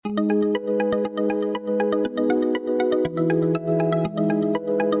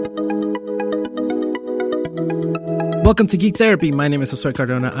Welcome to Geek Therapy. My name is Josue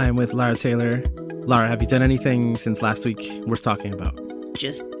Cardona. I am with Lara Taylor. Lara, have you done anything since last week worth talking about?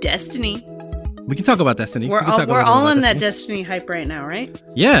 Just Destiny. We can talk about Destiny. We're all on that Destiny hype right now, right?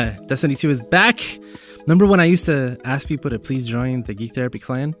 Yeah, Destiny 2 is back. Remember when I used to ask people to please join the Geek Therapy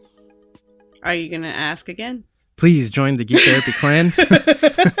clan? Are you going to ask again? Please join the Geek Therapy clan.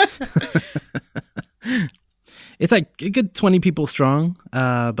 It's like a good 20 people strong,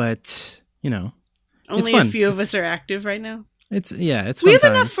 but, you know. Only a few of us are active right now. It's we fun have times.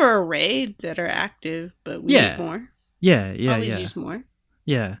 enough for a raid that are active, but we need more. Always use more.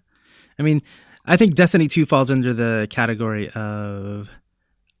 Yeah. I mean, I think Destiny 2 falls under the category of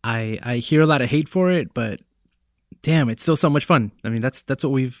I hear a lot of hate for it, but damn, it's still so much fun. I mean, that's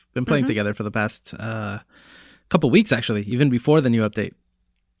what we've been playing together for the past couple weeks, actually, even before the new update.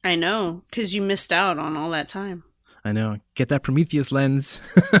 I know, because you missed out on all that time. I know. Get that Prometheus lens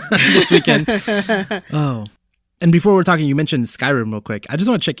this weekend. Oh. And before we're talking, you mentioned Skyrim real quick. I just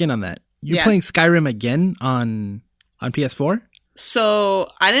want to check in on that. You're playing Skyrim again on PS4?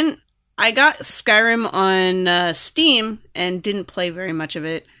 So I got Skyrim on Steam and didn't play very much of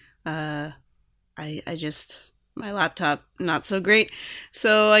it. My laptop, not so great.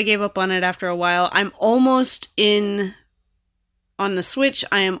 So I gave up on it after a while. I'm almost on the Switch.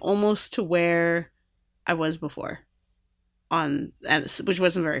 I am almost to where I was before. Which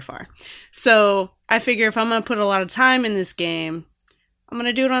wasn't very far. So I figure if I'm going to put a lot of time in this game, I'm going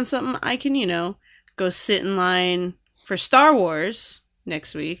to do it on something I can, go sit in line for Star Wars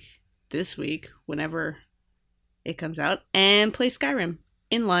this week, whenever it comes out, and play Skyrim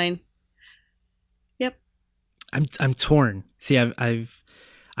in line. Yep. I'm torn. See, I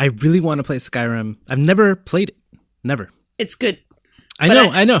really want to play Skyrim. I've never played it. Never. It's good.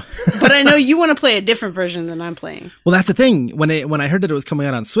 I know. But I know you want to play a different version than I'm playing. Well, that's the thing. When I heard that it was coming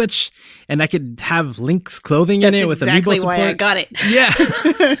out on Switch, and I could have Link's clothing in it with exactly Amiibo support. why I got it. Yeah,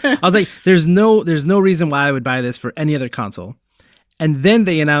 I was like, there's no reason why I would buy this for any other console. And then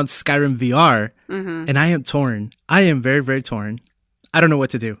they announced Skyrim VR, and I am torn. I am very, very torn. I don't know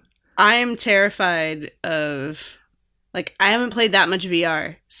what to do. I am terrified of, I haven't played that much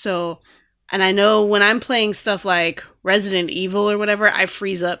VR, so. And I know when I'm playing stuff like Resident Evil or whatever, I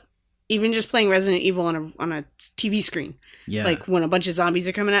freeze up. Even just playing Resident Evil on a TV screen. Yeah. Like when a bunch of zombies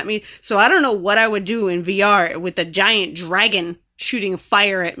are coming at me. So I don't know what I would do in VR with a giant dragon shooting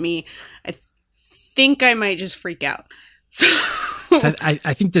fire at me. I think I might just freak out. So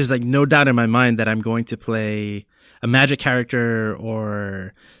I think there's no doubt in my mind that I'm going to play a magic character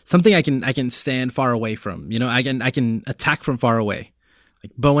or something I can stand far away from. I can attack from far away.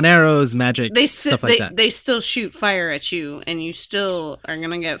 Like bow and arrows, magic, stuff like that. They still shoot fire at you, and you still are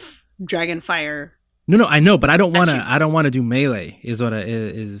gonna get dragon fire. No, I know, but I don't want to do melee. Is what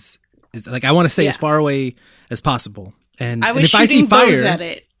is like. I want to stay as far away as possible. And I was if shooting I see fire bows at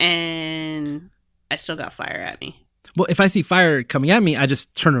it, and I still got fire at me. Well, if I see fire coming at me, I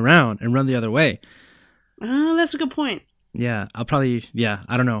just turn around and run the other way. Oh, that's a good point. Yeah, I'll probably. Yeah,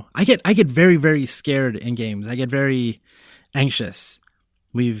 I don't know. I get very, very scared in games. I get very anxious.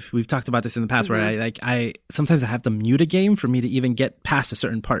 We've talked about this in the past where I sometimes I have to mute a game for me to even get past a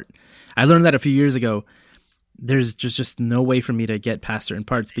certain part. I learned that a few years ago. There's just no way for me to get past certain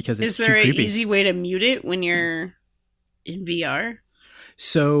parts because it's too creepy. Is there an easy way to mute it when you're in VR?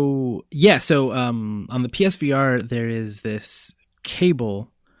 So on the PSVR there is this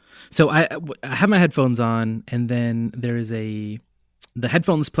cable. So I have my headphones on, and then there is the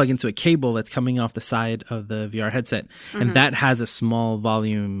headphones plug into a cable that's coming off the side of the VR headset, and that has a small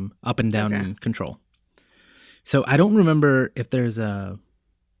volume up and down control. So I don't remember if there's a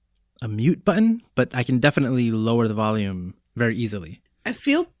mute button, but I can definitely lower the volume very easily. I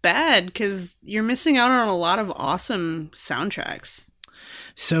feel bad because you're missing out on a lot of awesome soundtracks.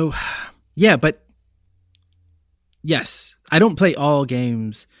 So, yeah, but yes, I don't play all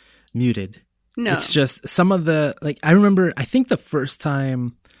games muted. No. It's just some of the, I remember, I think the first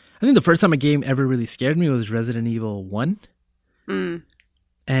time a game ever really scared me was Resident Evil 1. But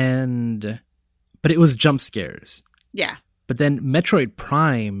it was jump scares. Yeah. But then Metroid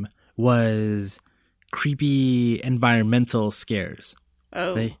Prime was creepy environmental scares.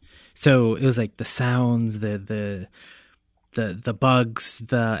 Oh. So it was like the sounds, the bugs,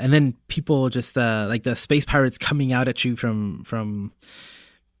 and then people just, like the space pirates coming out at you from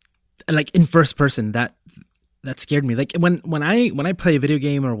in first person, that scared me. Like when I play a video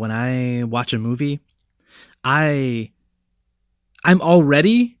game or when I watch a movie, I'm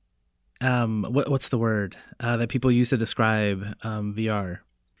already what's the word that people use to describe VR?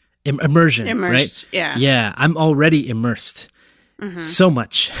 Immersion, right? Yeah. Yeah, I'm already immersed. so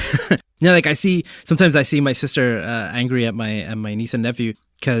much. Like sometimes I see my sister angry at my niece and nephew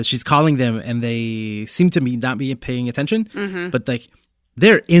because she's calling them and they seem to me not be paying attention, but like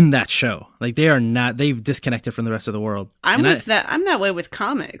they're in that show. Like they are not. They've disconnected from the rest of the world. I'm that way with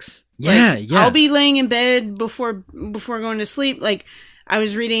comics. Yeah, like, I'll be laying in bed before going to sleep. Like I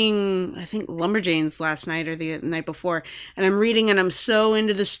was reading, I think Lumberjanes last night or the night before, and I'm reading and I'm so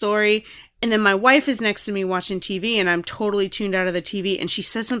into the story. And then my wife is next to me watching TV and I'm totally tuned out of the TV and she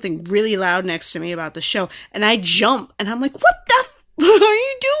says something really loud next to me about the show. And I jump and I'm like, what the are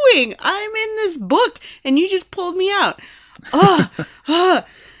you doing? I'm in this book and you just pulled me out.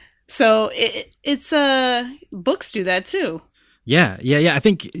 So it's books do that too. Yeah. I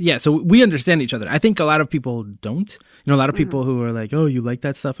think, so we understand each other. I think a lot of people don't. A lot of people who are like, oh, you like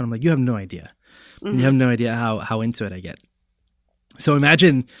that stuff? And I'm like, you have no idea. You have no idea how into it I get. So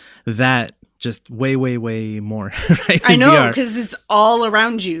imagine that just way, way, way more. Right? I know, because it's all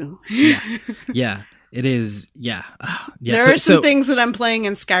around you. Yeah, it is. Yeah. There are some things that I'm playing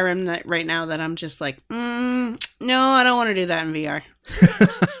in Skyrim right now that I'm just like, no, I don't want to do that in VR.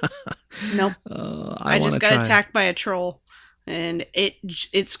 Nope. I just got attacked by a troll. And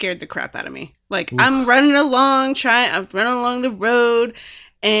it scared the crap out of me. Like, I'm running along the road,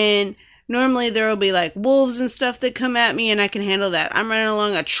 and normally there will be like wolves and stuff that come at me and I can handle that. I'm running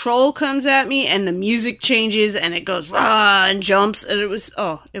along, a troll comes at me and the music changes and it goes rah and jumps and it was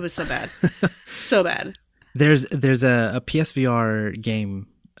so bad. So bad. There's a PSVR game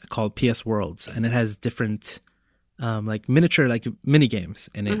called PS Worlds and it has different like miniature like mini games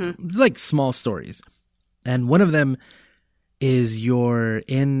in it, like small stories. And one of them is you're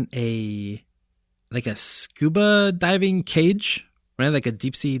in a scuba diving cage, right? Like a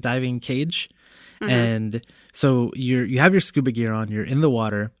deep sea diving cage. And so you have your scuba gear on, you're in the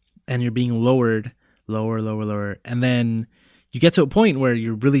water and you're being lowered lower. And then you get to a point where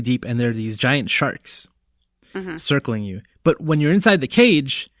you're really deep and there are these giant sharks circling you. But when you're inside the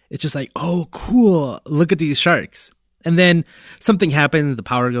cage, it's just like, oh, cool. Look at these sharks. And then something happens. The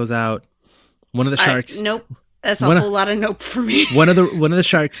power goes out. One of the sharks. Nope. That's a whole lot of nope for me. One of the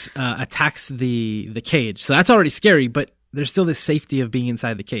sharks attacks the cage. So that's already scary, but there's still this safety of being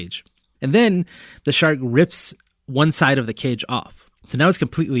inside the cage. And then the shark rips one side of the cage off. So now it's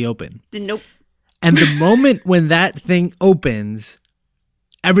completely open. Nope. And the moment when that thing opens,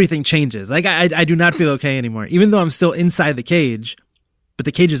 everything changes. Like I do not feel okay anymore, even though I'm still inside the cage, but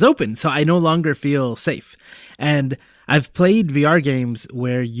the cage is open. So I no longer feel safe. And I've played VR games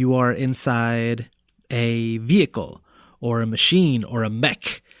where you are inside a vehicle or a machine or a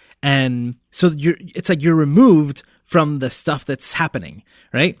mech. And so it's like you're removed from the stuff that's happening,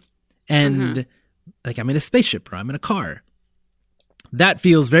 right? And like I'm in a spaceship or I'm in a car. That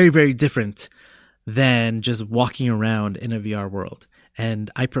feels very, very different than just walking around in a VR world.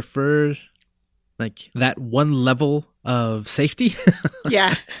 And I prefer like that one level of safety.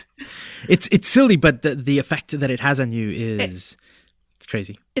 Yeah. It's silly, but the effect that it has on you is it's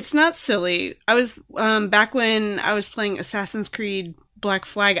crazy. It's not silly. I was back when I was playing Assassin's Creed Black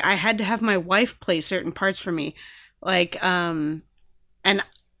Flag, I had to have my wife play certain parts for me. Like and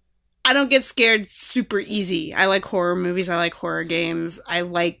I don't get scared super easy. I like horror movies, I like horror games. I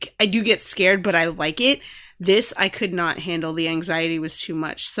do get scared, but I like it. This I could not handle. The anxiety was too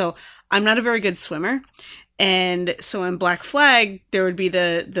much. So I'm not a very good swimmer. And so in Black Flag, there would be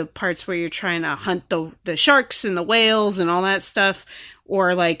the parts where you're trying to hunt the sharks and the whales and all that stuff,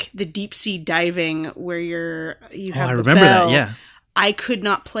 or like the deep sea diving where you have I the remember bell. that, yeah. I could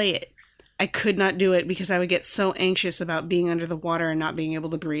not play it. I could not do it because I would get so anxious about being under the water and not being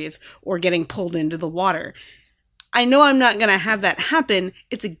able to breathe or getting pulled into the water. I know I'm not going to have that happen.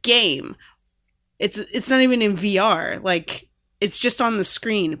 It's a game. It's not even in VR. Like, it's just on the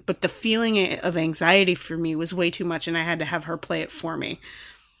screen, but the feeling of anxiety for me was way too much and I had to have her play it for me.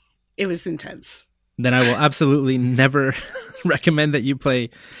 It was intense. Then I will absolutely never recommend that you play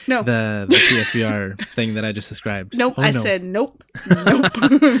the PSVR thing that I just described. Nope. Oh, I said nope.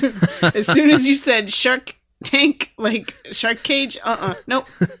 As soon as you said shark tank, like shark cage, nope.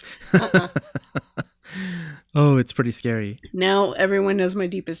 Oh, it's pretty scary. Now everyone knows my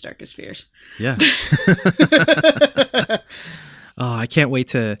deepest, darkest fears. Yeah. Oh, I can't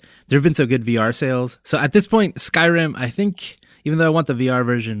wait there have been so good VR sales. So at this point, Skyrim, I think, even though I want the VR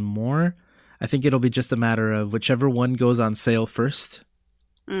version more, I think it'll be just a matter of whichever one goes on sale first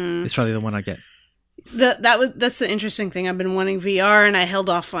is probably the one I get. That's the interesting thing. I've been wanting VR and I held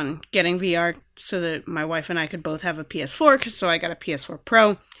off on getting VR so that my wife and I could both have a PS4, so I got a PS4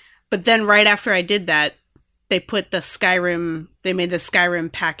 Pro. But then right after I did that, they made the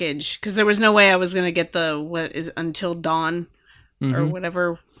Skyrim package because there was no way I was going to get Until Dawn or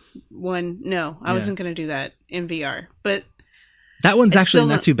whatever one. No, I wasn't going to do that in VR. But that one's actually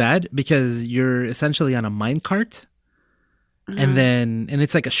not too bad because you're essentially on a minecart. And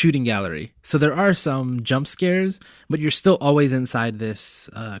it's like a shooting gallery. So there are some jump scares, but you're still always inside this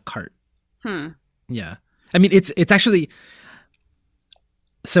cart. Yeah. I mean, it's actually...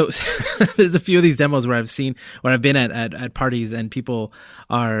 So there's a few of these demos where I've been at parties and people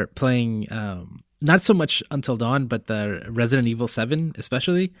are playing, not so much Until Dawn, but the Resident Evil 7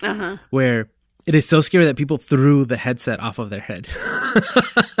 especially, where it is so scary that people threw the headset off of their head.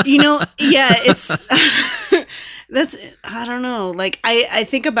 It's... That's, I don't know. Like, I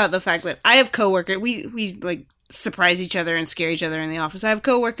think about the fact that I have coworkers, we like surprise each other and scare each other in the office. I have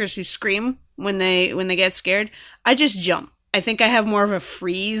coworkers who scream when they get scared. I just jump. I think I have more of a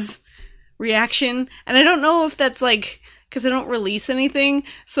freeze reaction. And I don't know if that's like, because I don't release anything.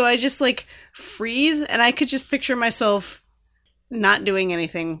 So I just like freeze, and I could just picture myself not doing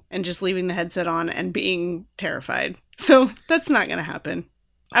anything and just leaving the headset on and being terrified. So that's not going to happen.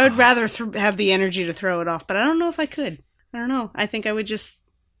 I would rather have the energy to throw it off, but I don't know if I could. I don't know. I think I would just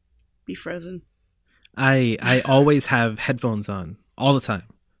be frozen. I always have headphones on all the time.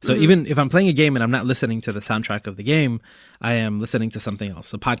 So even if I'm playing a game and I'm not listening to the soundtrack of the game, I am listening to something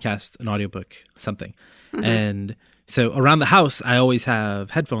else, a podcast, an audiobook, something. And so around the house, I always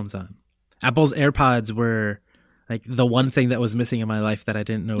have headphones on. Apple's AirPods were like the one thing that was missing in my life that I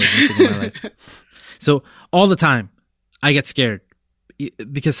didn't know was missing in my life. So all the time, I get scared.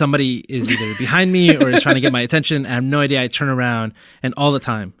 Because somebody is either behind me or is trying to get my attention. I have no idea. I turn around, and all the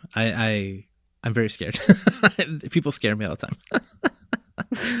time, I'm very scared. People scare me all the time.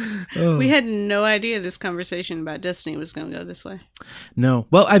 We had no idea this conversation about Destiny was going to go this way. No.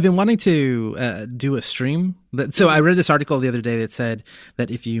 Well, I've been wanting to do a stream. So I read this article the other day that said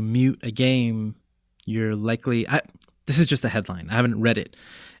that if you mute a game, you're likely... this is just a headline. I haven't read it.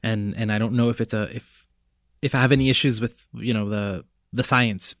 And I don't know if it's if I have any issues with, the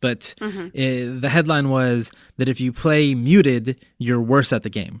science, but the headline was that if you play muted, you're worse at the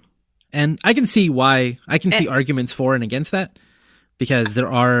game. And I can see why. I can see arguments for and against that because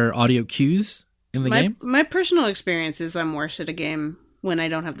there are audio cues in the game. My personal experience is I'm worse at a game when I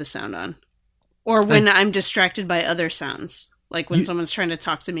don't have the sound on or when I'm distracted by other sounds, like when someone's trying to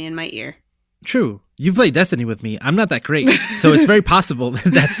talk to me in my ear. True. You've played Destiny with me. I'm not that great. So it's very possible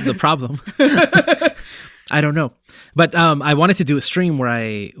that's the problem. I don't know. But I wanted to do a stream where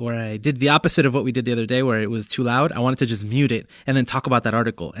I did the opposite of what we did the other day where it was too loud. I wanted to just mute it and then talk about that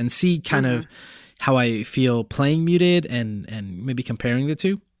article and see kind of how I feel playing muted and maybe comparing the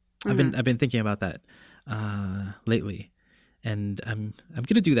two. I've been thinking about that lately. And I'm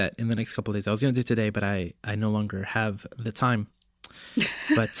going to do that in the next couple of days. I was going to do it today, but I no longer have the time.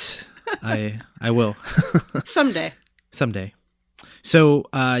 But I will. Someday. So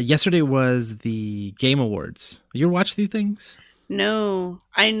yesterday was the Game Awards. You ever watch these things? No.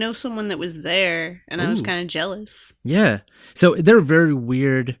 I know someone that was there, and I was kind of jealous. Yeah. So they're a very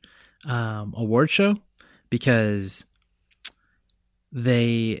weird award show because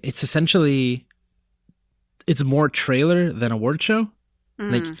it's more trailer than award show.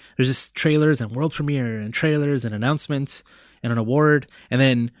 Like there's just trailers and world premiere and trailers and announcements and an award. And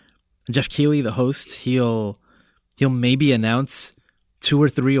then Jeff Keighley, the host, he'll maybe announce 2 or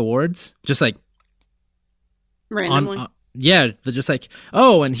 3 awards, just like randomly. They're just like,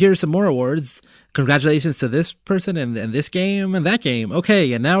 oh, and here's some more awards. Congratulations to this person and this game and that game.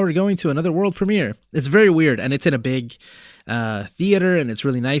 Okay, and now we're going to another world premiere. It's very weird, and it's in a big theater, and it's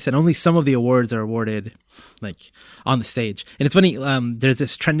really nice. And only some of the awards are awarded like on the stage. And it's funny. There's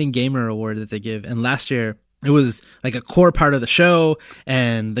this Trending Gamer award that they give, and last year it was like a core part of the show,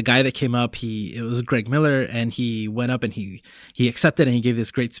 and the guy that came up, it was Greg Miller, and he went up and he accepted and he gave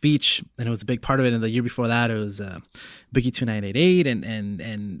this great speech, and it was a big part of it. And the year before that, it was Boogie 2988,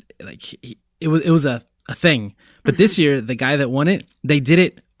 and like it was a thing. But this year, the guy that won it, they did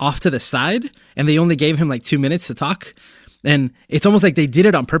it off to the side, and they only gave him like 2 minutes to talk, and it's almost like they did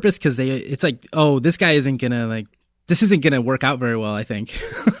it on purpose because it's like, oh, this guy isn't gonna this isn't going to work out very well, I think,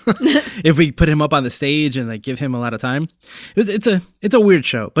 if we put him up on the stage and like give him a lot of time. It's a weird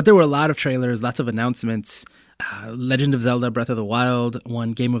show, but there were a lot of trailers, lots of announcements. Legend of Zelda Breath of the Wild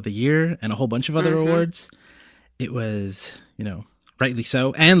won Game of the Year and a whole bunch of other awards. It was, rightly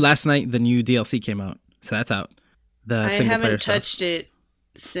so. And last night, the new DLC came out. So that's out. I haven't touched it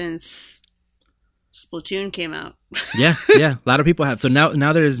since Splatoon came out. yeah. A lot of people have. So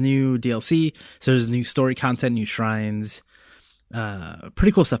now there's new DLC. So there's new story content, new shrines.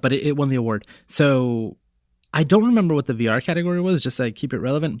 Pretty cool stuff, but it won the award. So I don't remember what the VR category was, just like keep it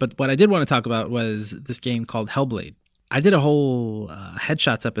relevant. But what I did want to talk about was this game called Hellblade. I did a whole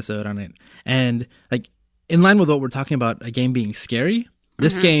headshots episode on it, and like in line with what we're talking about, a game being scary,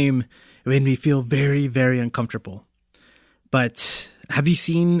 this game made me feel very, very uncomfortable. But have you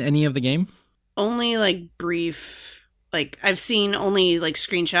seen any of the game? Only like brief, like I've seen only like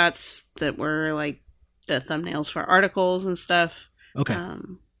screenshots that were like the thumbnails for articles and stuff. Okay.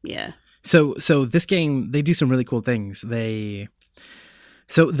 Yeah. So this game, they do some really cool things.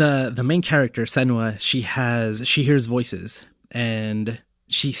 So the main character, Senua, she hears voices, and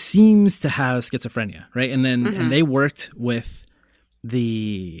she seems to have schizophrenia, right? And then and they worked with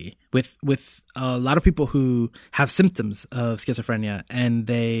with a lot of people who have symptoms of schizophrenia, and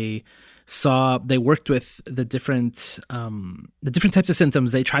they worked with the different types of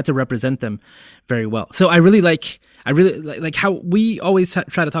symptoms. They tried to represent them very well. So I really like how we always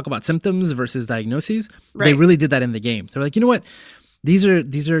try to talk about symptoms versus diagnoses. Right. They really did that in the game. They're like, you know what? These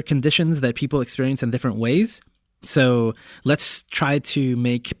are conditions that people experience in different ways. So let's try to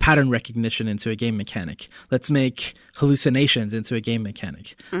make pattern recognition into a game mechanic. Let's make hallucinations into a game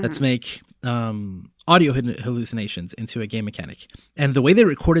mechanic. Let's make audio hallucinations into a game mechanic. And the way they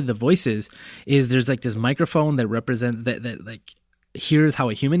recorded the voices is there's like this microphone that represents that like hears how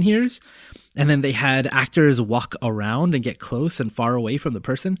a human hears. And then they had actors walk around and get close and far away from the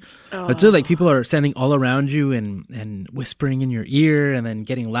person. But so like people are standing all around you and whispering in your ear, and then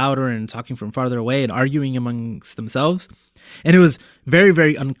getting louder and talking from farther away and arguing amongst themselves. And it was very,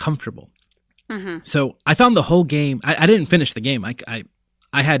 very uncomfortable. So I found the whole game, I didn't finish the game. I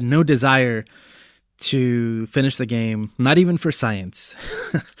had no desire to finish the game, not even for science.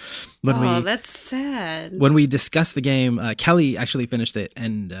 That's sad. When we discussed the game, Kelly actually finished it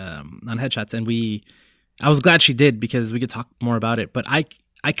and on Headshots, and I was glad she did because we could talk more about it. But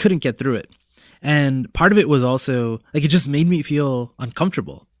I couldn't get through it, and part of it was also like it just made me feel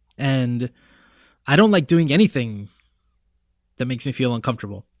uncomfortable, and I don't like doing anything that makes me feel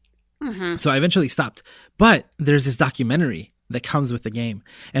uncomfortable. So I eventually stopped. But there's this documentary that comes with the game,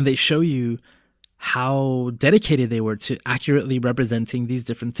 and they show you how dedicated they were to accurately representing these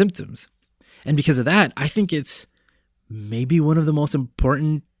different symptoms. And because of that, I think it's maybe one of the most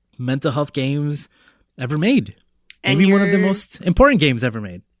important mental health games ever made. Maybe one of the most important games ever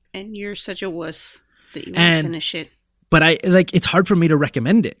made. And you're such a wuss that you won't finish it. But it's hard for me to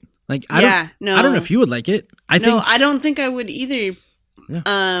recommend it. Like, I don't know if you would like it. I don't think I would either. Yeah.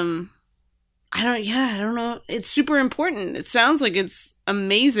 I don't know. It's super important. It sounds like it's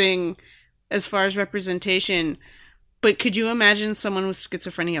amazing as far as representation, but could you imagine someone with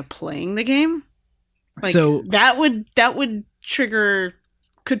schizophrenia playing the game? Like, so that would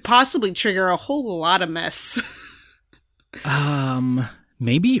could possibly trigger a whole lot of mess.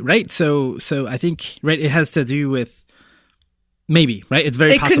 Maybe, right? So I think, right, it has to do with maybe, right? It's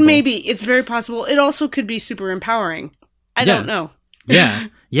very possible. It's very possible. It also could be super empowering. I don't know.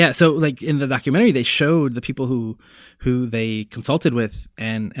 Yeah. So like in the documentary, they showed the people who they consulted with,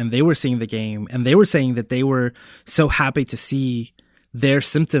 and they were seeing the game, and they were saying that they were so happy to see their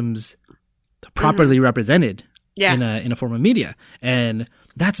symptoms properly represented in a form of media. And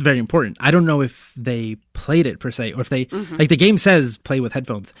that's very important. I don't know if they played it per se, or if they like the game says play with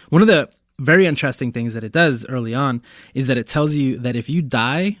headphones. One of the very interesting things that it does early on is that it tells you that if you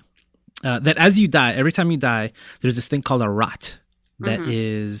die, that as you die, every time you die, there's this thing called a rot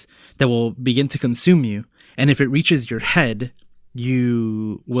that will begin to consume you. And if it reaches your head,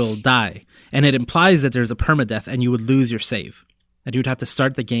 you will die. And it implies that there's a permadeath and you would lose your save. And you would have to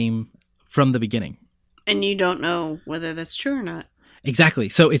start the game from the beginning. And you don't know whether that's true or not. Exactly.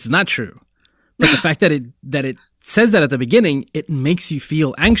 So it's not true. But the fact that it says that at the beginning, it makes you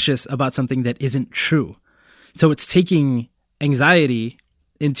feel anxious about something that isn't true. So it's taking anxiety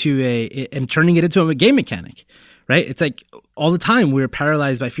and turning it into a game mechanic. Right? It's like all the time we're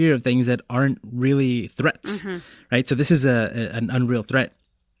paralyzed by fear of things that aren't really threats. Right? So this is an unreal threat.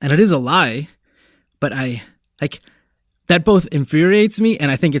 And it is a lie, but I like that both infuriates me,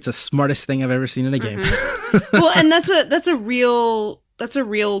 and I think it's the smartest thing I've ever seen in a game. Well, and that's a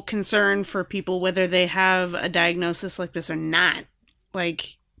real concern for people, whether they have a diagnosis like this or not.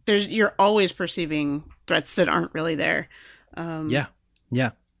 Like you're always perceiving threats that aren't really there. Yeah.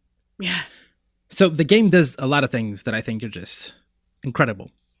 So the game does a lot of things that I think are just incredible.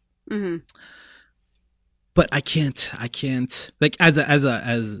 But I can't like as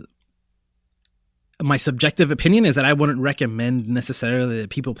my subjective opinion is that I wouldn't recommend necessarily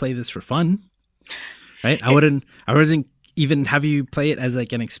that people play this for fun. Right? I wouldn't even have you play it as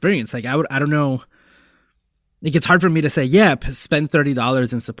like an experience. Like I don't know. Like it's hard for me to say, spend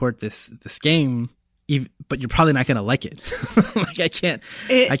 $30 and support this game, but you're probably not gonna like it. Like I can't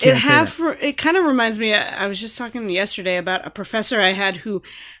It say that. it kind of reminds me. I was just talking yesterday about a professor I had who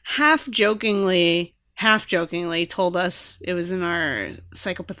half jokingly told us, it was in our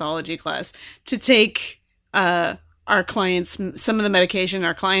psychopathology class, to take our clients some of the medication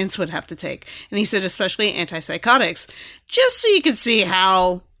our clients would have to take, and he said especially antipsychotics, just so you could see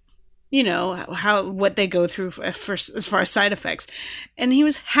how, you know, how what they go through for as far as side effects. And he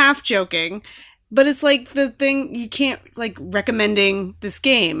was half joking, but it's like the thing, you can't, like, recommending this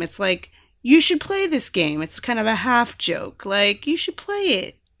game. It's like, you should play this game. It's kind of a half joke. Like, you should play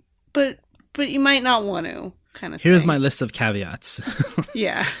it, but you might not want to, kind of Here's thing. my list of caveats.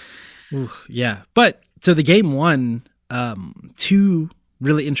 Yeah. Ooh, yeah. But so the game won 2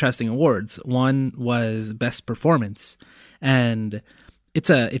 really interesting awards. One was best performance, and it's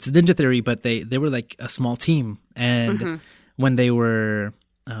Ninja Theory, but they were like a small team, and when they were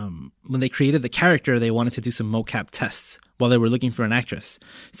when they created the character, they wanted to do some mocap tests while they were looking for an actress.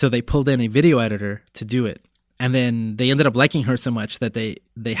 So they pulled in a video editor to do it. And then they ended up liking her so much that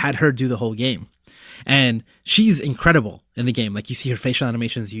they had her do the whole game. And she's incredible in the game. Like, you see her facial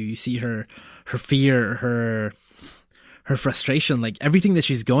animations, you see her fear, her frustration, like everything that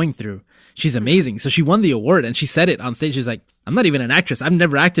she's going through. She's amazing. So she won the award, and she said it on stage. She's like, I'm not even an actress. I've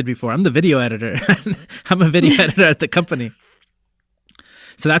never acted before. I'm the video editor. I'm a video editor at the company.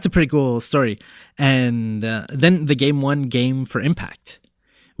 So that's a pretty cool story. And then the game won Game for Impact,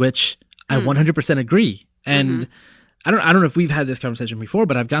 which I 100% agree. And I don't know if we've had this conversation before,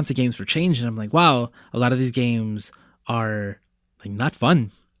 but I've gone to Games for Change, and I'm like, wow, a lot of these games are like not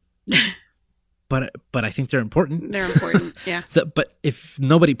fun. But I think they're important. They're important, yeah. So, but if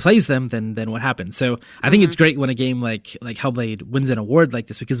nobody plays them, then what happens? So I think it's great when a game like Hellblade wins an award like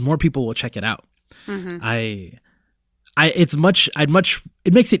this, because more people will check it out. It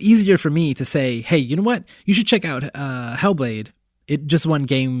makes it easier for me to say, hey, you know what? You should check out Hellblade. It just won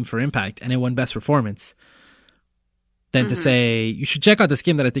Game for Impact, and it won Best Performance. Than to say, you should check out this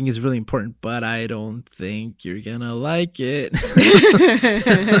game that I think is really important, but I don't think you're gonna like it.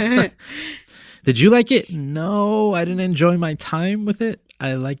 Did you like it? No, I didn't enjoy my time with it.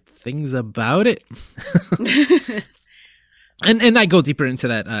 I liked things about it. And I go deeper into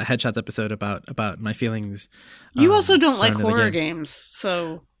that Headshots episode about my feelings. You also don't like horror games,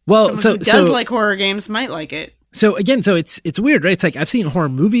 so someone who does like horror games might like it. So again, it's weird, right? It's like I've seen horror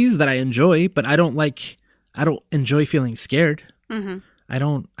movies that I enjoy, but I don't enjoy feeling scared. I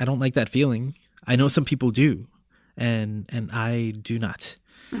don't like that feeling. I know some people do, and I do not.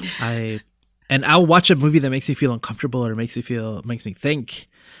 And I'll watch a movie that makes me feel uncomfortable or makes me think.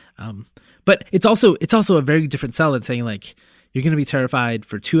 But it's also a very different sell than saying, like, you're going to be terrified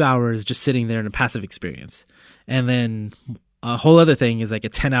for 2 hours just sitting there in a passive experience. And then a whole other thing is like a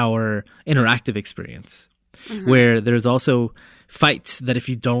 10-hour interactive experience where there's also fights that if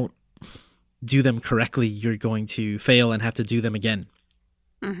you don't do them correctly, you're going to fail and have to do them again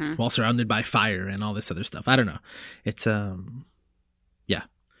while surrounded by fire and all this other stuff. I don't know. It's, yeah.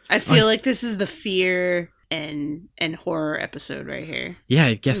 I feel like this is the fear and horror episode right here. Yeah,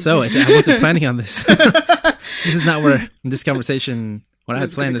 I guess so. I wasn't planning on this. This is not where this conversation, what I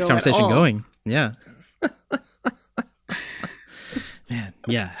had planned this conversation going. Yeah. Man,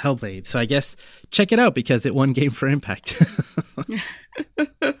 yeah, Hellblade. So I guess check it out because it won Game for Impact.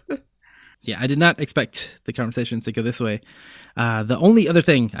 Yeah, I did not expect the conversation to go this way. The only other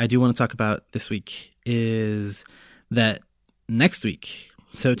thing I do want to talk about this week is that next week,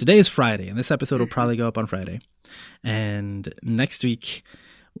 so today is Friday, and this episode will probably go up on Friday. And next week,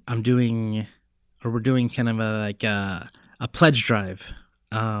 we're doing kind of a pledge drive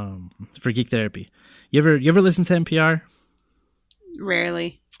for Geek Therapy. You ever listen to NPR?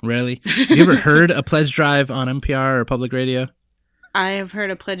 Rarely. Have you ever heard a pledge drive on NPR or public radio? I have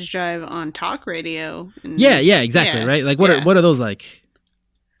heard a pledge drive on talk radio. Yeah, exactly, right? Like, what are those like?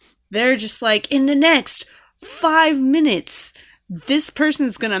 They're just like, in the next 5 minutes, this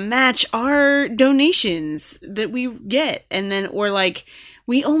person's going to match our donations that we get. And then, or like,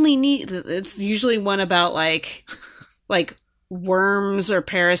 we only need, it's usually one about like worms or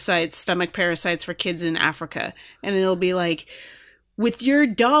parasites, stomach parasites for kids in Africa. And it'll be like, with your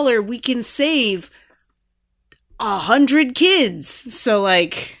 $1, we can save 100 kids. So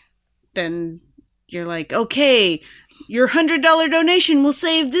like, then you're like, okay, your $100 donation will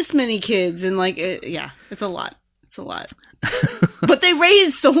save this many kids. And like, it's a lot. But they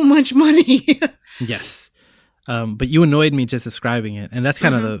raise so much money. Yes. But you annoyed me just describing it. And that's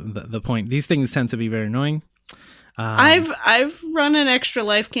kind of the point. These things tend to be very annoying. I've run an Extra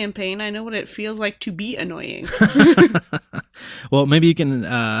Life campaign. I know what it feels like to be annoying. Well, maybe you can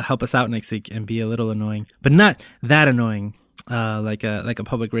help us out next week and be a little annoying, but not that annoying, like a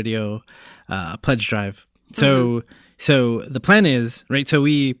public radio pledge drive. So the plan is, right, so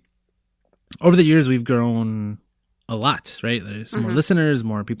we over the years we've grown a lot, right? There's more listeners,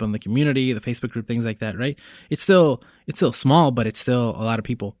 more people in the community, the Facebook group, things like that, right? It's still small, but it's still a lot of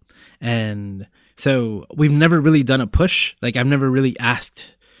people. And so we've never really done a push. Like, I've never really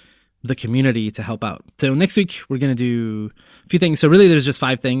asked the community to help out. So next week we're going to do a few things. So really there's just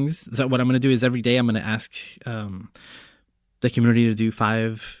 5 things. So what I'm going to do is every day I'm going to ask the community to do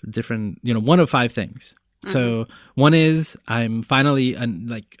 5 different, one of 5 things. So one is I'm finally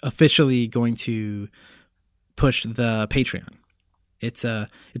officially going to push the Patreon. It's one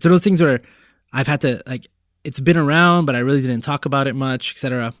of those things where I've had to, it's been around, but I really didn't talk about it much,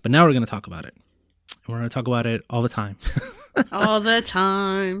 etc. But now we're going to talk about it. We're going to talk about it all the time. All the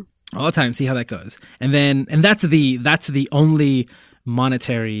time. All the time. See how that goes. And that's the only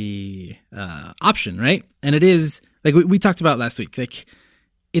monetary option, right? And it is, like we talked about last week, like,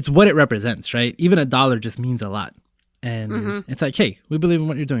 it's what it represents, right? Even $1 just means a lot. And it's like, hey, we believe in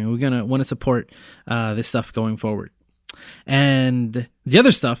what you're doing. We're going to want to support this stuff going forward. And the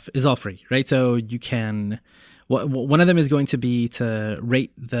other stuff is all free, right? So you can, one of them is going to be to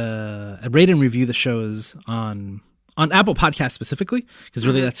rate and review the shows on Apple Podcasts specifically, because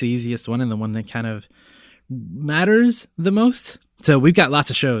really that's the easiest one and the one that kind of matters the most. So we've got lots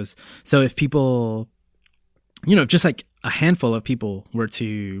of shows. So if people, just like a handful of people were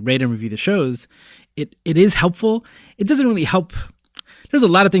to rate and review the shows, it is helpful. It doesn't really help. There's a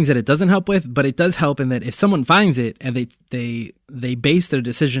lot of things that it doesn't help with, but it does help in that if someone finds it and they base their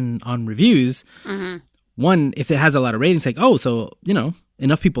decision on reviews, one, if it has a lot of ratings, like, oh, so,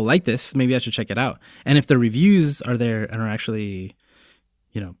 enough people like this, maybe I should check it out. And if the reviews are there and are actually,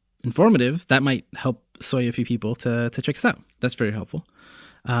 informative, that might help sway a few people to check us out. That's very helpful.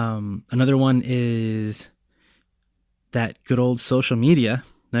 Another one is that good old social media,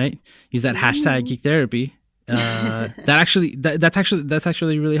 right? Use that hashtag Geek Therapy. That's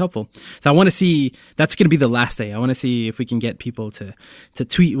actually really helpful. So I want to see, that's going to be the last day. I want to see if we can get people to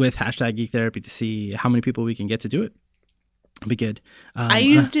tweet with hashtag Geek Therapy to see how many people we can get to do it. It'll be good. I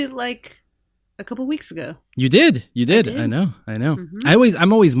used it like a couple weeks ago. You did. I know.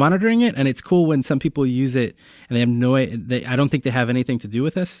 I'm always monitoring it, and it's cool when some people use it and they have I don't think they have anything to do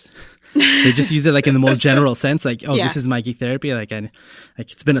with us. They just use it like in the most general sense, like, oh, this is my Geek Therapy. Like,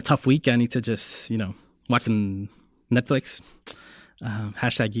 it's been a tough week. I need to just, watch some Netflix.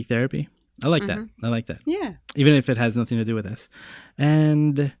 Hashtag Geek Therapy. I like that. I like that. Yeah. Even if it has nothing to do with us.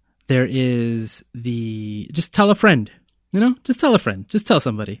 And there is just tell a friend. Just tell a friend. Just tell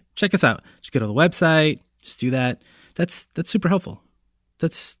somebody. Check us out. Just go to the website. Just do that. That's super helpful.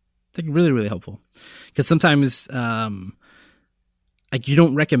 That's really, really helpful. Because sometimes, you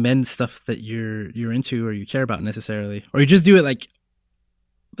don't recommend stuff that you're into or you care about necessarily, or you just do it like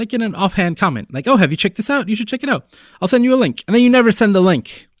in an offhand comment, like, oh, have you checked this out? You should check it out. I'll send you a link, and then you never send the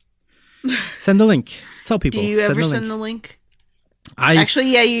link. Send the link. Tell people. Do you ever send the link?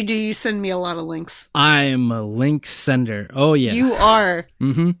 Actually, yeah, you do. You send me a lot of links. I'm a link sender. Oh, yeah. You are.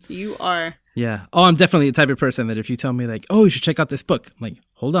 You are. Yeah. Oh, I'm definitely the type of person that if you tell me, like, oh, you should check out this book, I'm like,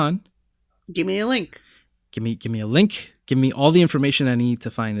 hold on. Give me a link. Give me a link. Give me all the information I need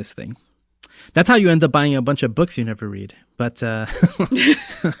to find this thing. That's how you end up buying a bunch of books you never read. But I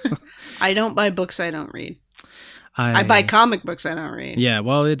don't buy books I don't read. I buy comic books I don't read. Yeah,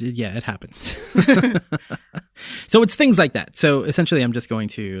 well, it happens. So it's things like that. So essentially, I'm just going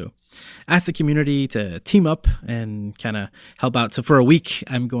to ask the community to team up and kind of help out. So for a week,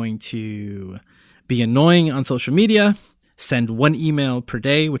 I'm going to be annoying on social media, send 1 email per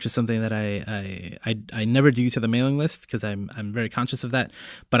day, which is something that I never do to the mailing list because I'm very conscious of that.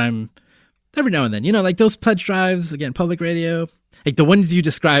 But I'm every now and then, like those pledge drives, again, public radio, like the ones you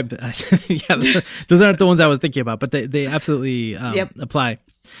described. Yeah, those aren't the ones I was thinking about, but they absolutely apply.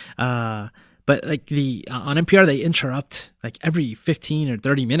 But like on NPR, they interrupt like every 15 or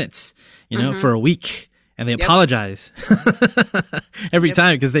 30 minutes, for a week. And they apologize every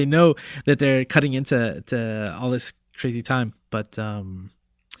time because they know that they're cutting into all this crazy time. But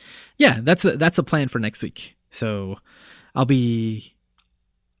that's a plan for next week. So I'll be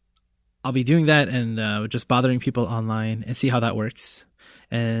doing that and just bothering people online and see how that works.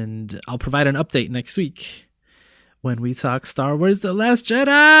 And I'll provide an update next week when we talk Star Wars: The Last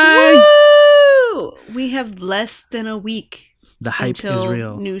Jedi. Woo! We have less than a week. The hype is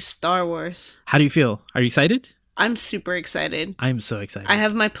real. New Star Wars. How do you feel? Are you excited? I'm super excited. I'm so excited. I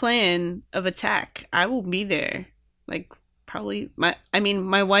have my plan of attack. I will be there. Like probably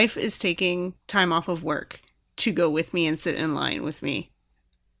my wife is taking time off of work to go with me and sit in line with me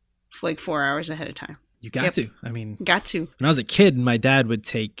for like 4 hours ahead of time. You got to. I mean, got to. When I was a kid, my dad would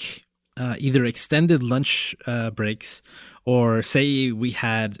take either extended lunch breaks, or say he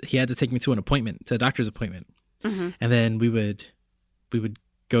had to take me to a doctor's appointment, and then we would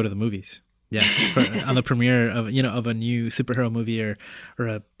go to the movies. Yeah, on the premiere of a new superhero movie or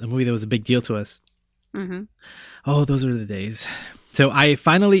a movie that was a big deal to us. Mm-hmm. Oh, those were the days. So I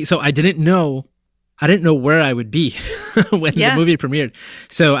didn't know where I would be when the movie premiered.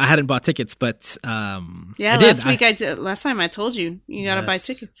 So I hadn't bought tickets, but last time I told you gotta buy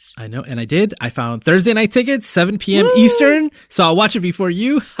tickets. I know, and I did. I found Thursday night tickets, 7 p.m. Woo! Eastern. So I'll watch it before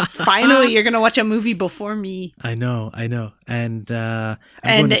you. Finally, you're gonna watch a movie before me. I know, and you're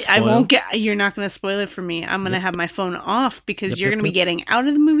not gonna spoil it for me. I'm gonna have my phone off because you're gonna be getting out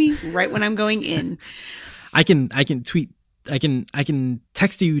of the movie right when I'm going in. I can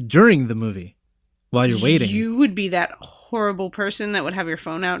text you during the movie. While you're waiting. You would be that horrible person that would have your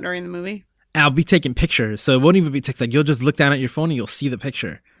phone out during the movie. I'll be taking pictures, so it won't even be text. Like, you'll just look down at your phone and you'll see the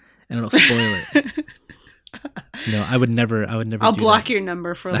picture, and it'll spoil it. No, I would never. I'll block your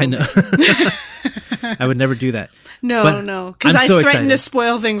number for a little know. I would never do that. No, because I threaten to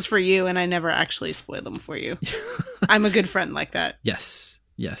spoil things for you, and I never actually spoil them for you. I'm a good friend like that. Yes.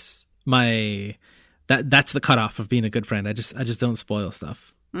 That's the cutoff of being a good friend. I just don't spoil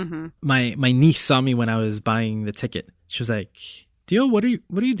stuff. Mm-hmm. My niece saw me when I was buying the ticket. She was like, "Dio, what are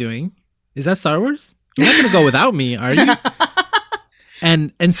you doing? Is that Star Wars? You're not gonna go without me, are you?"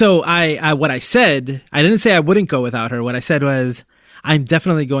 and so I what I said, I didn't say I wouldn't go without her. What I said was, I'm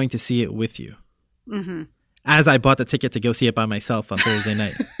definitely going to see it with you. Mm-hmm. As I bought the ticket to go see it by myself on Thursday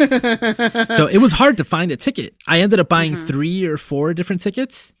night. So it was hard to find a ticket. I ended up buying 3 or 4 different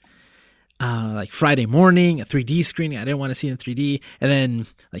tickets. Like Friday morning, a 3D screening. I didn't want to see it in 3D. And then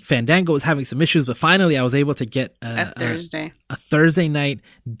like Fandango was having some issues, but finally I was able to get a Thursday night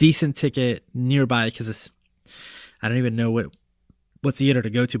decent ticket nearby because I don't even know what theater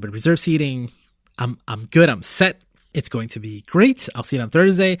to go to, but reserve seating, I'm good. I'm set. It's going to be great. I'll see it on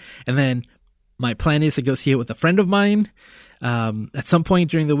Thursday. And then my plan is to go see it with a friend of mine at some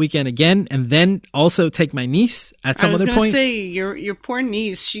point during the weekend again, and then also take my niece at some other point. I was going to say, your poor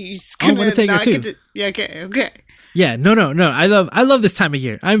niece, she's going to take her too. Yeah, okay. Yeah, no. I love this time of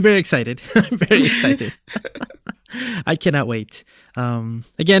year. I'm very excited. I'm very excited. I cannot wait.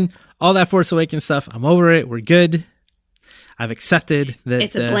 Again, all that Force Awakens stuff, I'm over it. We're good. I've accepted that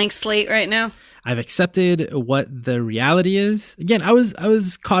it's a blank slate right now. I've accepted what the reality is. Again, I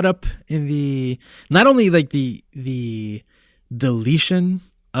was caught up in the not only like the deletion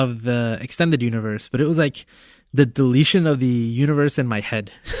of the extended universe, but it was like the deletion of the universe in my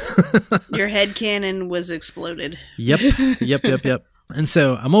head. Your head canon was exploded. Yep. And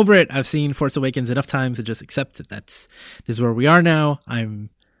so I'm over it. I've seen Force Awakens enough times to just accept that this is where we are now. I'm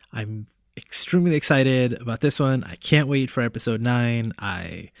extremely excited about this one. I can't wait for episode 9.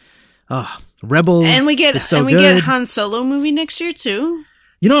 Rebels. And we get Han Solo movie next year too.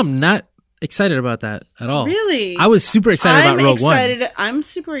 I'm not excited about that at all. Really? I was super excited about Rogue One. I'm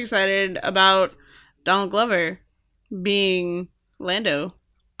super excited about Donald Glover being Lando.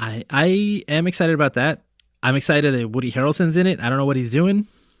 I am excited about that. I'm excited that Woody Harrelson's in it. I don't know what he's doing.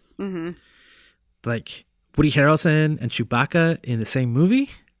 Mm-hmm. Like Woody Harrelson and Chewbacca in the same movie.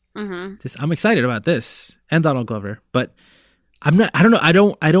 Mm-hmm. I'm excited about this, and Donald Glover, but I'm not. I don't know. I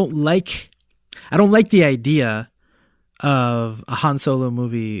don't like the idea of a Han Solo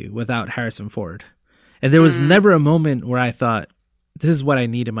movie without Harrison Ford. And there was never a moment where I thought, this is what I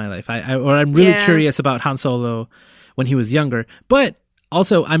need in my life. I'm really curious about Han Solo when he was younger. But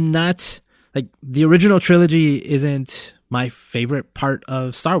also, I'm not, like, the original trilogy isn't my favorite part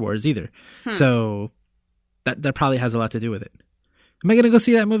of Star Wars either. So that probably has a lot to do with it. Am I going to go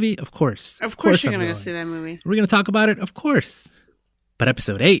see that movie? Of course. Of course you're going to go see that movie. Are we going to talk about it? Of course. But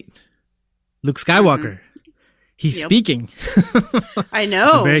episode 8, Luke Skywalker. He's speaking. I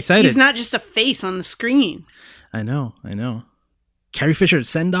know. I'm very excited. He's not just a face on the screen. I know. Carrie Fisher's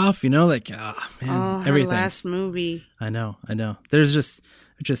send-off, everything. Her last movie. I know. There's just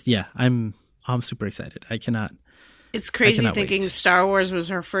I'm super excited. I cannot. It's crazy thinking Star Wars was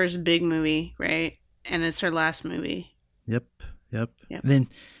her first big movie, right? And it's her last movie. Yep. And then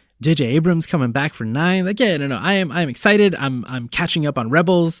J.J. Abrams coming back for 9. Again, I am excited. I'm catching up on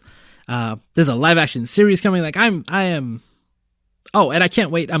Rebels. There's a live action series coming. Like I am. Oh, and I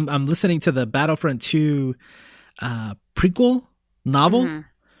can't wait. I'm listening to the Battlefront 2 prequel novel,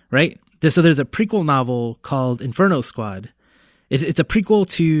 right? So there's a prequel novel called Inferno Squad, It's a prequel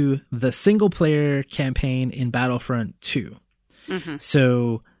to the single player campaign in Battlefront 2. Mm-hmm.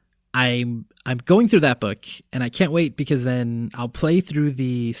 So I'm going through that book, and I can't wait because then I'll play through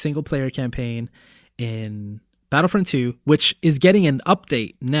the single player campaign in Battlefront 2, which is getting an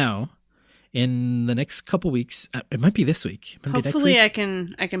update now in the next couple weeks. It might be this week. Hopefully I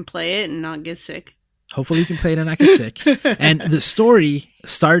can play it and not get sick. Hopefully you can play it and not get sick. And the story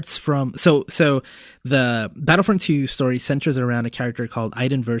starts from so the Battlefront 2 story centers around a character called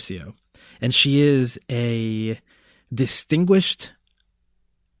Iden Versio, and she is a distinguished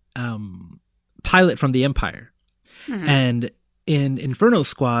pilot from the Empire. Mm-hmm. And in Inferno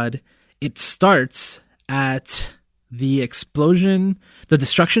Squad, it starts at the destruction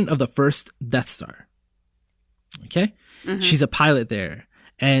of the first Death Star. Okay? Mm-hmm. She's a pilot there,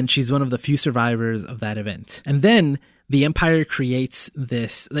 and she's one of the few survivors of that event. And then the Empire creates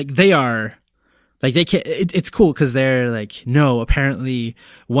this, it's cool because they're like, no, apparently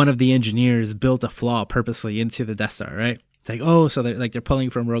one of the engineers built a flaw purposely into the Death Star, right? It's like, oh, so they're pulling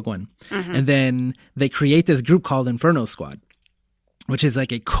from Rogue One. Mm-hmm. And then they create this group called Inferno Squad, which is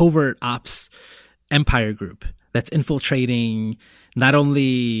like a covert ops Empire group that's infiltrating not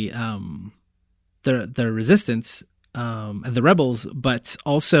only the resistance and the rebels, but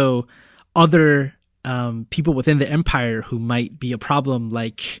also other people within the Empire who might be a problem,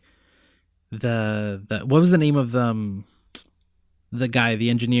 like the what was the name of the guy,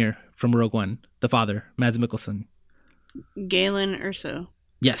 the engineer from Rogue One, the father, Mads Mikkelsen. Galen Erso.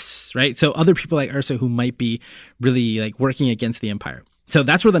 Yes, right. So other people like Ursa who might be really like working against the Empire. So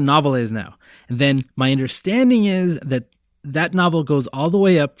that's where the novel is now. And then my understanding is that novel goes all the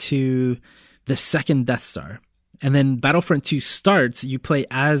way up to the second Death Star. And then Battlefront 2 starts, you play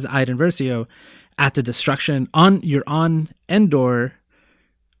as Iden Versio at the destruction you're on Endor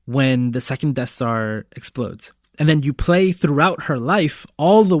when the second Death Star explodes. And then you play throughout her life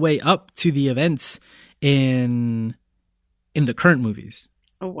all the way up to the events in the current movies.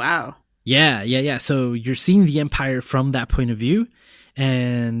 Oh, wow. Yeah. So you're seeing the Empire from that point of view.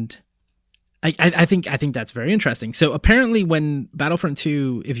 And I think that's very interesting. So apparently when Battlefront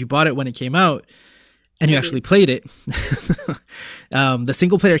 2, if you bought it when it came out and you actually played it, the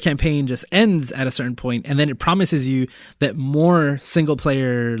single player campaign just ends at a certain point, and then it promises you that more single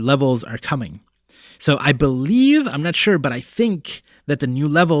player levels are coming. So I believe, I'm not sure, but I think that the new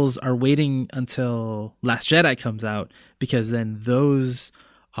levels are waiting until Last Jedi comes out, because then those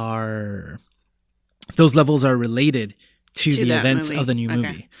levels are related to the events movie. of the new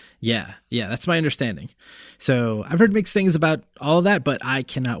movie. Yeah, that's my understanding. So I've heard mixed things about all of that, but I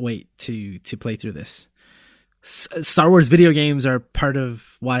cannot wait to play through this. Star Wars video games are part of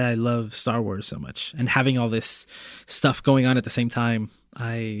why I love Star Wars so much, and having all this stuff going on at the same time,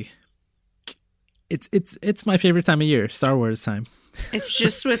 it's my favorite time of year, Star Wars time. It's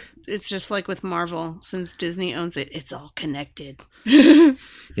just like with Marvel, since Disney owns it, it's all connected. It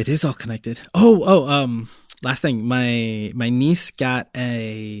is all connected. Last thing, my niece got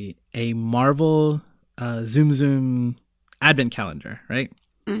a Marvel Zoom advent calendar, right?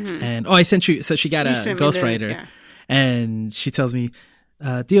 Mm-hmm. And I sent you. So she got a Ghost Rider, and she tells me,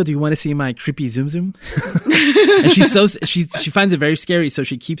 "Dio, do you want to see my creepy Zoom?" And she finds it very scary, so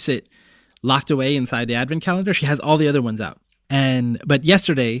she keeps it locked away inside the advent calendar. She has all the other ones out, but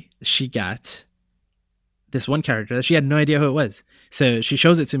yesterday she got this one character that she had no idea who it was. So she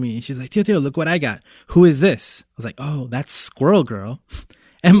shows it to me. She's like, Dio, look what I got. Who is this? I was like, oh, that's Squirrel Girl.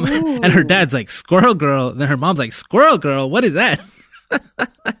 And her dad's like, Squirrel Girl. And then her mom's like, Squirrel Girl, what is that?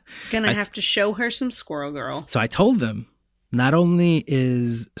 Gonna have to show her some Squirrel Girl. So I told them, not only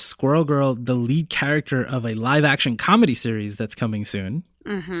is Squirrel Girl the lead character of a live action comedy series that's coming soon,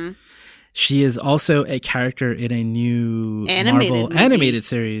 mm-hmm. she is also a character in a new Marvel animated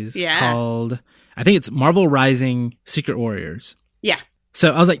series called, I think it's Marvel Rising Secret Warriors. Yeah.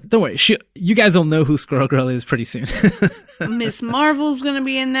 So I was like, don't worry, you guys will know who Squirrel Girl is pretty soon. Miss Marvel's going to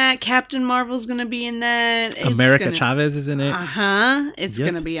be in that. Captain Marvel's going to be in that. America Chavez is in it. Uh-huh. It's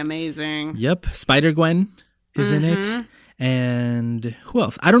going to be amazing. Yep. Spider-Gwen is in it. And who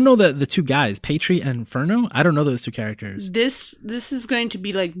else? I don't know the two guys, Patri and Inferno. I don't know those two characters. This is going to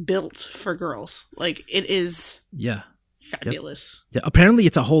be like built for girls. Like, it is. Yeah. Fabulous. Yep. Yeah, apparently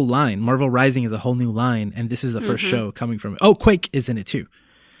it's a whole line. Marvel Rising is a whole new line, and this is the first show coming from it. Oh, Quake is in it too.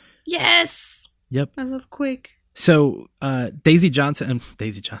 Yes. Yep. I love Quake. So Daisy Johnson,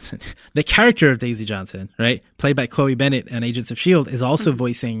 the character of Daisy Johnson, right, played by Chloe Bennett and Agents of S.H.I.E.L.D., is also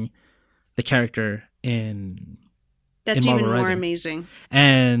voicing the character in That's in Marvel even more Rising. amazing.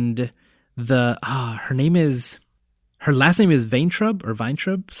 And her name is her last name is Weintraub,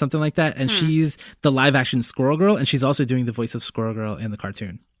 something like that. And she's the live action Squirrel Girl. And she's also doing the voice of Squirrel Girl in the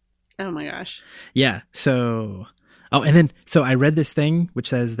cartoon. Oh my gosh. Yeah. So, so I read this thing which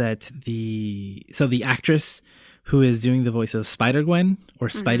says that the actress who is doing the voice of Spider-Gwen or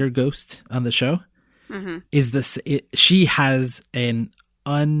Spider-Ghost on the show she has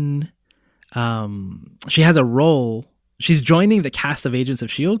she has a role. She's joining the cast of Agents of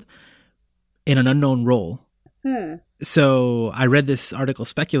S.H.I.E.L.D. in an unknown role. So I read this article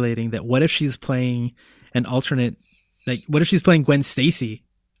speculating that what if she's playing an alternate, like what if she's playing Gwen Stacy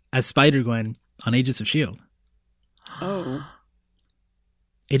as Spider-Gwen on Agents of S.H.I.E.L.D. Oh.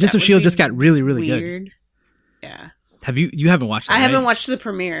 Agents of S.H.I.E.L.D. just got really, really weird. good. Yeah. You haven't watched it, I haven't right? watched the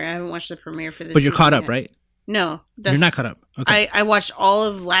premiere. I haven't watched the premiere for this. But you're caught up, yet. right? No. You're not caught up. Okay. I watched all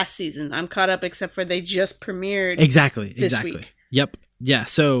of last season. I'm caught up except for they just premiered. Exactly. This week. Yep. Yeah.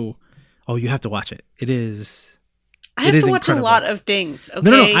 So, you have to watch it. It is. I have to watch incredible. A lot of things. Okay?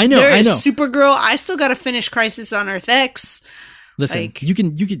 No, I know. There is Supergirl. I still got to finish Crisis on Earth X. Listen, you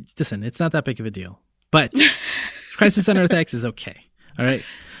can listen. It's not that big of a deal, but Crisis on Earth X is okay. All right,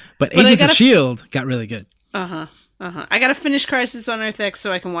 but Agents of S.H.I.E.L.D. got really good. I got to finish Crisis on Earth X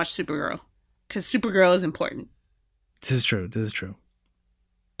so I can watch Supergirl because Supergirl is important. This is true.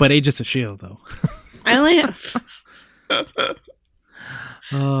 But Agents of S.H.I.E.L.D. though. I only have.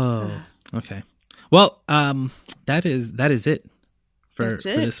 Oh, okay. Well, that is it for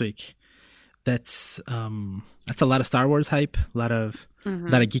this week. That's a lot of Star Wars hype, a lot of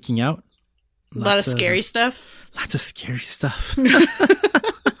geeking out, a lot of scary stuff. Lots of scary stuff.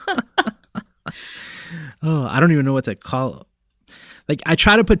 I don't even know what to call. Like, I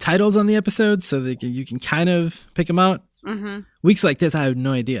try to put titles on the episodes so that you can kind of pick them out. Weeks like this, I have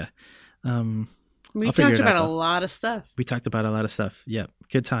no idea. We talked about a lot of stuff. Yep.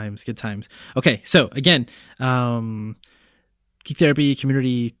 Good times. Okay. So again, Geek Therapy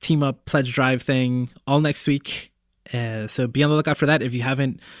community team up pledge drive thing all next week. So be on the lookout for that. If you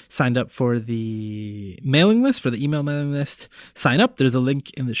haven't signed up for the mailing list, for the email mailing list, sign up. There's a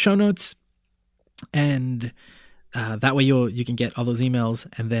link in the show notes. And that way you can get all those emails.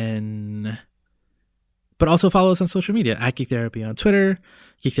 And then, but also follow us on social media at Geek Therapy on Twitter,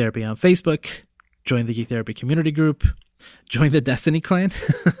 Geek Therapy on Facebook. Join the Geek Therapy community group. Join the Destiny clan.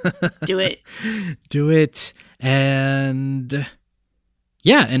 Do it. And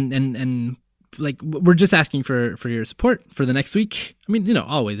yeah, and like, we're just asking for your support for the next week. I mean,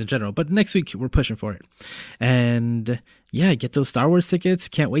 always in general, but next week we're pushing for it. And yeah, get those Star Wars tickets.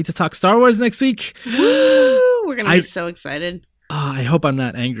 Can't wait to talk Star Wars next week. Woo! We're going to be so excited. I hope I'm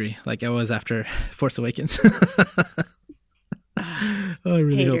not angry like I was after Force Awakens. I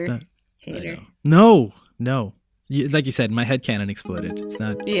really hope not. Hater. No. Like you said, my headcanon exploded. It's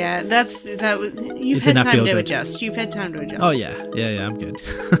not. Yeah, you've had time to adjust. You've had time to adjust. Oh yeah, I'm good.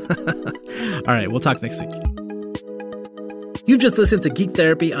 All right, we'll talk next week. You've just listened to Geek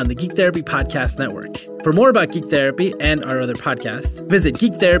Therapy on the Geek Therapy Podcast Network. For more about Geek Therapy and our other podcasts, visit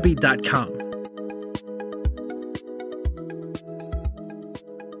geektherapy.com.